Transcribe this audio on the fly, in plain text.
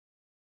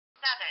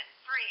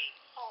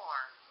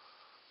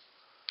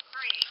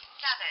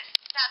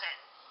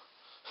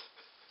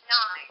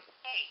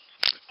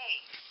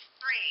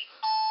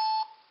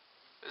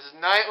This is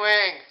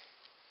Nightwing.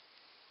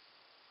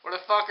 Where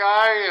the fuck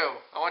are you?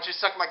 I want you to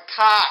suck my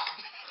cock.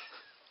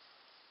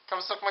 Come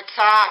suck my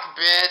cock,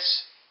 bitch.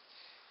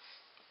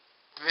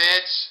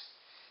 Bitch.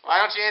 Why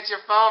don't you answer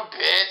your phone,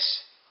 bitch?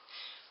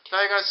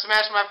 Thought you were gonna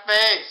smash my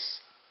face.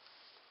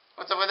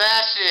 What's up with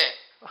that shit?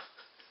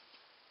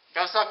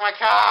 Come suck my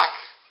cock.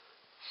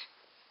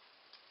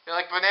 You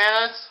like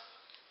bananas?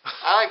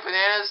 I like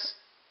bananas.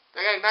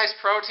 They got nice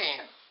protein.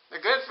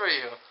 They're good for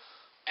you.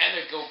 And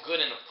they go good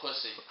in a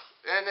pussy.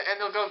 And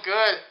they'll go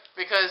good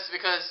because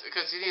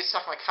you need to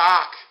suck my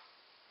cock.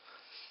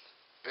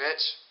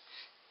 Bitch.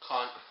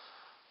 Cunt.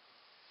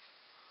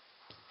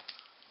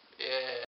 Yeah.